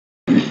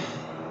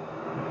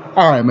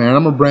Alright, man,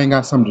 I'm gonna bring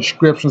out some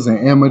descriptions and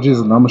images,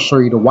 and I'm gonna show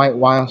you the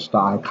whitewash, the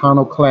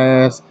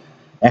iconoclast.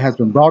 It has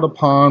been brought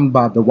upon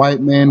by the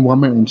white man,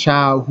 woman, and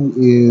child who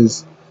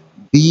is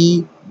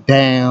the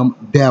damn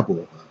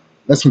devil.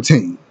 Let's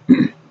continue.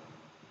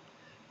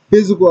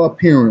 Physical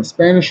appearance.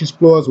 Spanish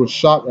explorers were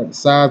shocked at the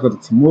size of the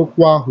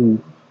timucua, who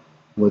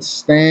would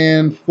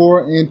stand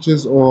 4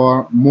 inches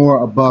or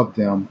more above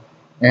them.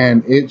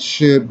 And it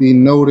should be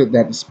noted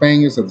that the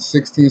Spaniards of the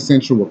 16th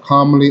century were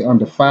commonly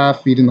under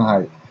 5 feet in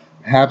height.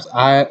 Perhaps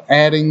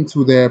adding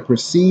to their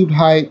perceived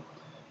height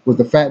was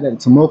the fact that the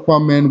Timucua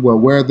men would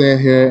wear their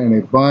hair in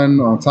a bun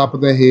on top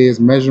of their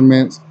heads,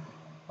 measurements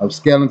of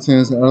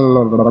skeletons. I'm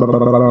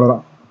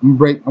gonna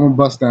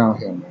bust down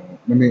here, man.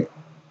 Let me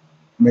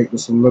make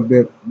this a little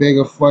bit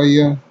bigger for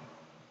you.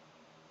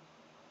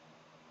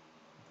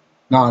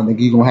 Nah,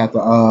 nigga, you're gonna have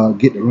to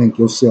get the link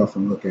yourself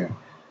and look at it.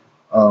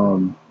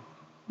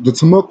 The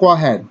Timucua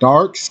had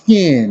dark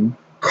skin,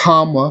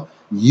 comma,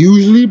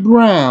 usually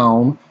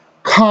brown,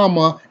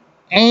 comma,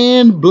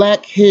 and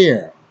black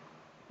hair.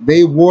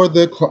 They wore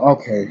their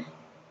okay.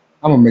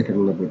 I'm gonna make it a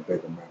little bit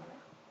bigger, man.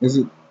 Is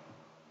it?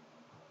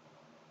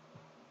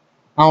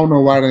 I don't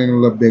know why it ain't a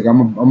little big.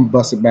 I'm gonna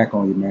bust it back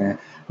on you, man.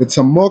 The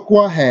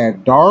Timucua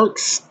had dark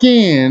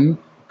skin,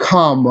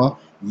 comma,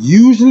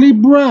 usually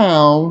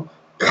brown,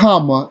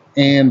 comma,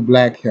 and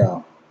black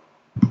hair.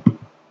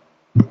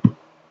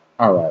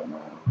 All right, man.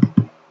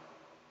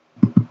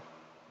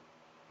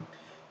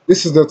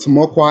 This is the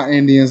Timucua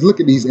Indians.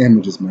 Look at these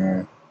images,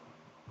 man.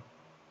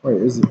 Wait,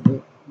 is it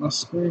my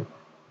screen?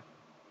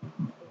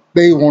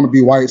 They want to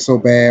be white so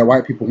bad.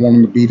 White people want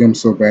them to be them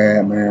so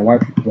bad, man.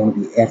 White people want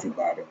to be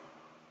everybody.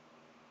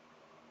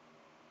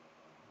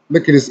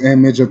 Look at this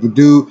image of the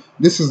dude.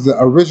 This is the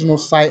original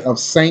site of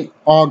St.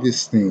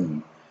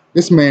 Augustine.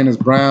 This man is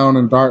brown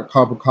and dark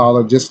copper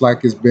color, just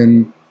like it's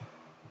been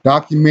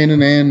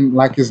documented and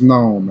like it's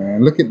known,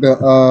 man. Look at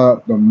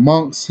the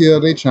monks here.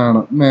 They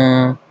trying to,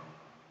 man.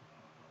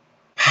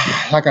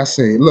 Like I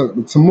say, look,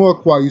 the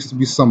Timucua used to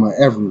be summer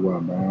everywhere,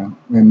 man,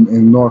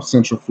 in north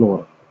central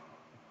Florida.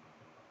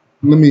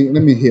 Let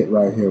me hit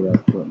right here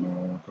right quick,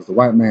 man, because the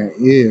white man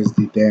is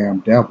the damn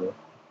devil.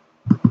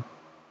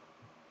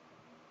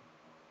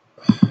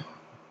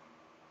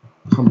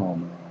 Come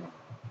on, man.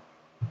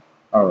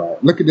 All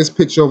right, look at this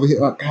picture over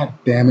here. Oh, God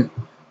damn it.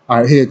 All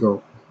right, here you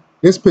go.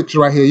 This picture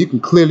right here, you can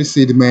clearly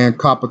see the man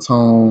copper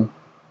tone.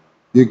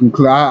 You can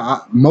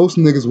most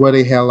niggas wear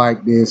their hair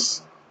like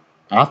this.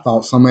 I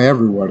thought some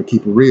everywhere, to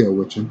keep it real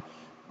with you.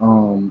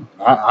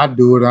 I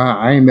do it.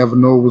 I ain't never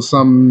know it was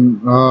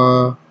something.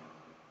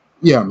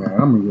 Yeah, man,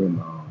 I'm gonna get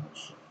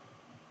knowledge.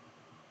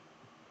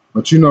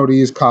 But you know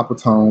these copper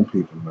tone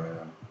people,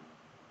 man.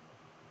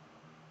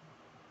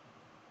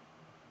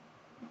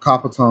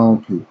 Copper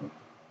tone people.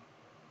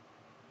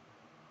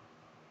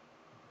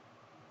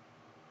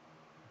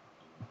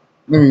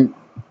 Let me.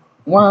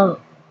 Why?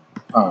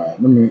 All right.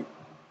 I'm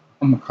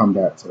gonna come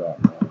back to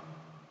that, man.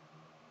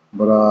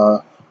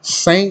 But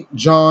St.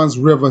 John's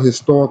River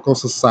Historical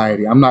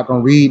Society. I'm not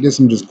gonna read this.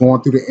 I'm just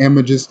going through the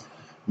images,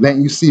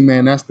 letting you see,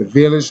 man. That's the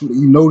village.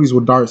 You know these were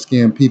dark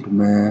skinned people,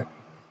 man.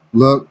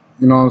 Look,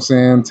 you know what I'm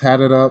saying?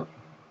 Tatted up,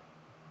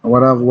 or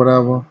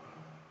whatever.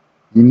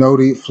 You know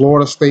the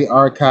Florida State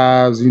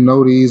Archives. You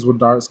know these were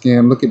dark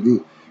skinned. Look at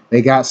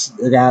they got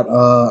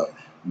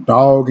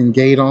dog and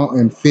gator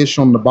and fish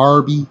on the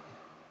Barbie.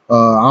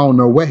 I don't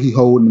know what he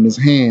holding in his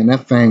hand.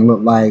 That thing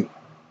looked like,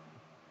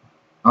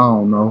 I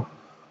don't know.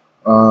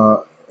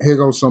 Here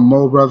goes some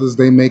more brothers.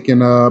 They making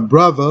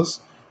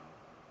brothers.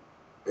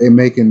 They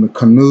making the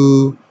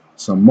canoe.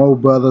 Some more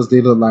brothers.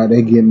 They look like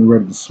they getting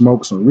ready to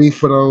smoke some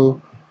reefer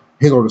though.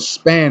 Here go the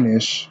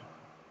Spanish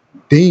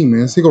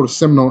demons. Here go the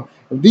Seminole.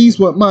 These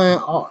what man?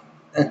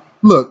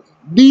 Look,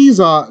 this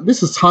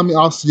is Tommy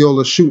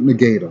Osceola shooting the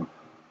gator.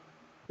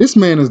 This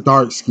man is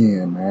dark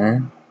skinned,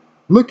 man.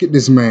 Look at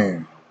this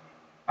man.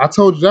 I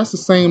told you that's the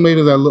same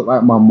lady that looked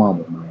like my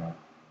mama, man.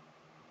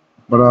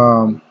 But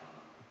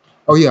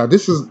oh yeah,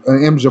 this is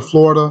an image of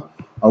Florida,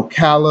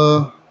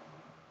 Ocala,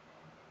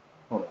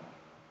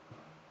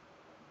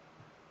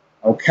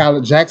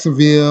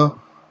 Jacksonville,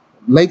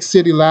 Lake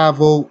City,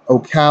 Live Oak,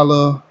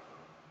 Ocala,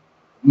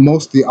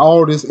 mostly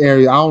all this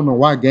area. I don't know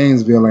why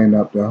Gainesville ain't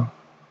up there.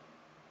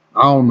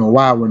 I don't know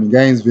why when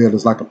Gainesville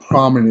is like a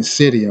prominent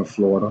city in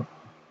Florida.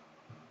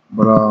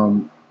 But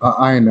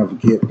I ain't never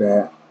get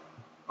that.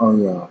 Oh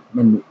yeah,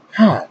 let me.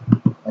 God,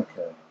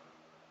 okay.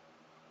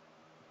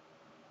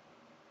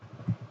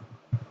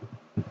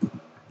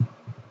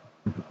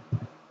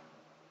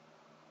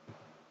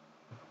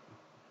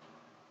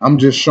 I'm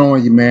just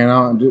showing you,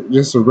 man.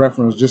 Just a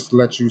reference, just to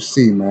let you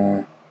see,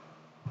 man.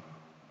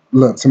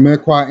 Look,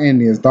 Timucua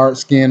Indians, dark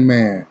skinned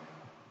man.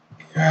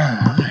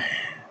 God.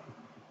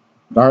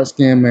 Dark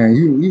skinned man.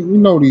 You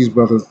know these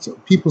brothers,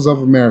 peoples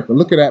of America.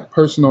 Look at that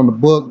person on the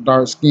book,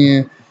 dark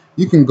skin.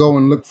 You can go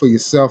and look for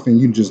yourself, and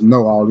you just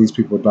know all these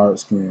people are dark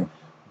skinned.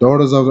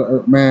 Daughters of the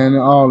earth, man.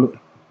 All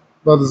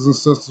brothers and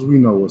sisters, we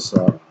know what's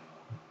up.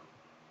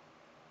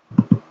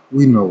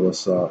 We know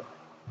what's up.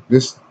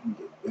 This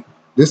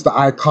This the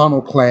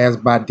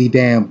Iconoclast by D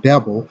Damn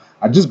Devil.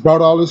 I just brought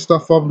all this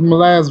stuff up in my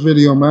last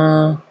video,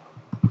 man.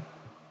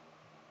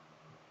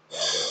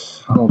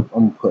 I'm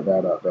gonna put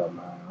that up there,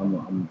 man. I'm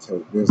gonna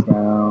take this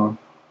down.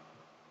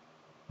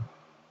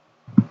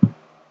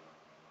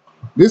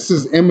 This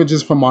is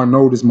images from our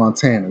Notice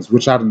Montanas,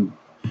 which I didn't.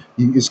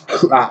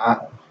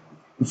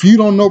 If you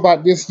don't know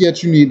about this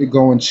yet, you need to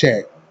go and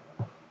check.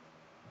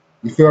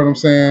 You feel what I'm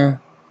saying?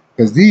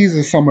 Because these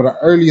are some of the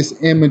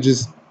earliest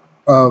images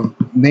of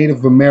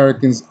Native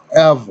Americans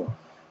ever.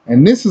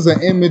 And this is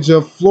an image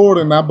of Florida,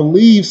 and I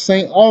believe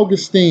St.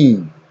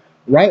 Augustine.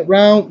 Right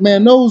round,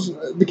 man, those,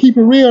 to keep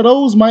it real,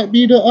 those might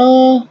be the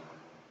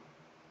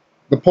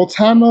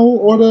Potano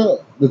or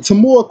the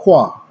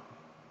timucua.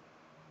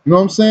 You know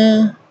what I'm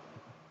saying?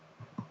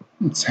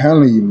 I'm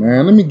telling you,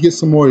 man. Let me get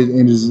some more of these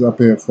images up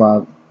here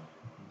before I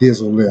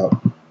dizzle lip.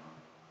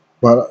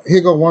 But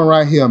here go one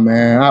right here,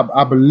 man.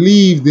 I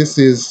believe this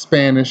is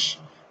Spanish,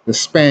 the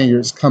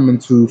Spaniards coming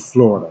to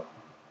Florida.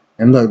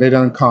 And look, they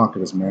done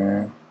conquered us,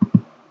 man.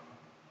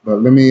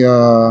 But let me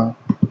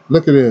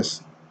look at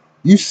this.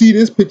 You see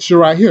this picture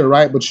right here,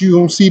 right? But you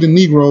don't see the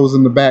Negroes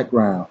in the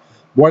background.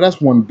 Boy,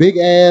 that's one big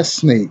ass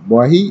snake.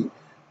 Boy,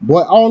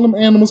 all them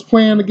animals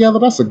playing together,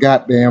 that's a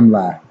goddamn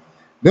lie.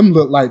 Them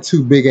look like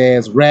two big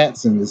ass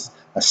rats, and there's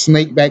a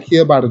snake back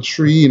here by the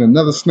tree and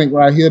another snake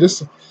right here.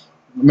 This,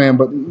 man,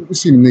 but you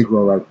see the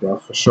Negro right there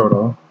for sure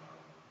though.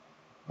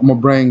 I'm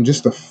gonna bring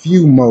just a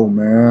few more,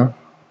 man.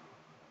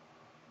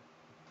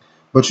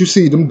 But you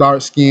see them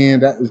dark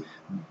skinned, that is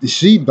the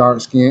sheep dark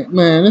skinned,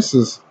 man. It's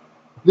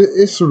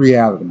a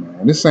reality,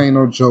 man. This ain't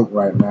no joke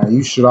right now.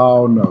 You should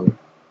all know.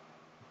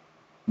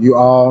 You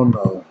all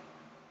know.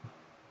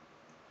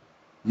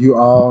 You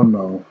all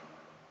know.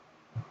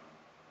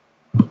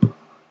 The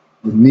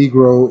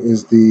Negro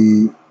is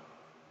the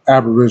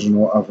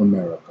Aboriginal of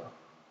America.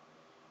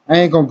 I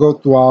ain't gonna go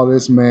through all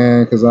this,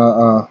 man, because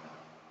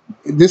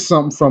this is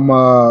something from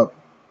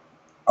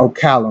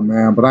Ocala,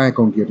 man, but I ain't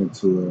gonna get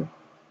into it.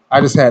 I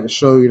just had to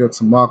show you the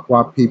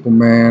timucua people,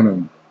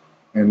 man,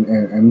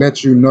 and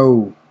let you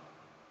know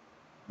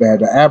that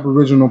the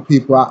Aboriginal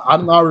people, I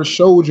already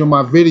showed you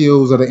my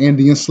videos of the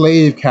Indian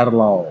slave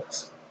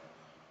catalogs.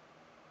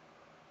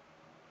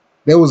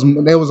 There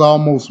was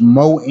almost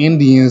more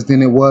Indians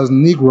than it was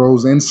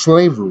Negroes in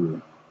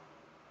slavery.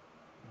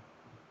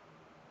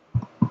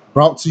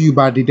 Brought to you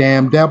by the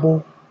Damn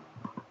Devil.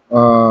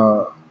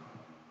 I'm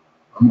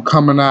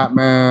coming out,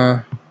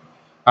 man.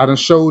 I done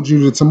showed you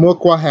the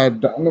timucua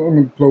had. Let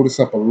me blow this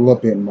up a little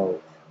bit more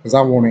because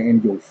I want it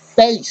in your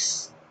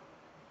face.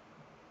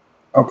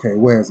 Okay,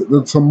 where is it?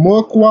 The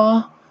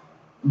timucua.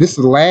 This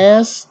is the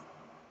last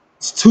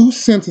two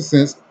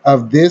sentences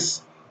of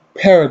this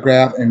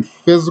paragraph in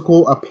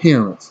physical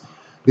appearance.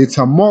 The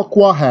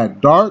timucua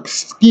had dark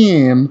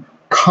skin,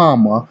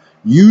 comma,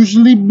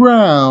 usually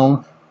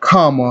brown,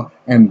 comma,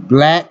 and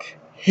black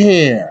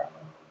hair.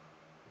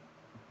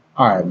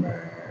 All right,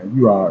 man.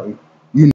 You already.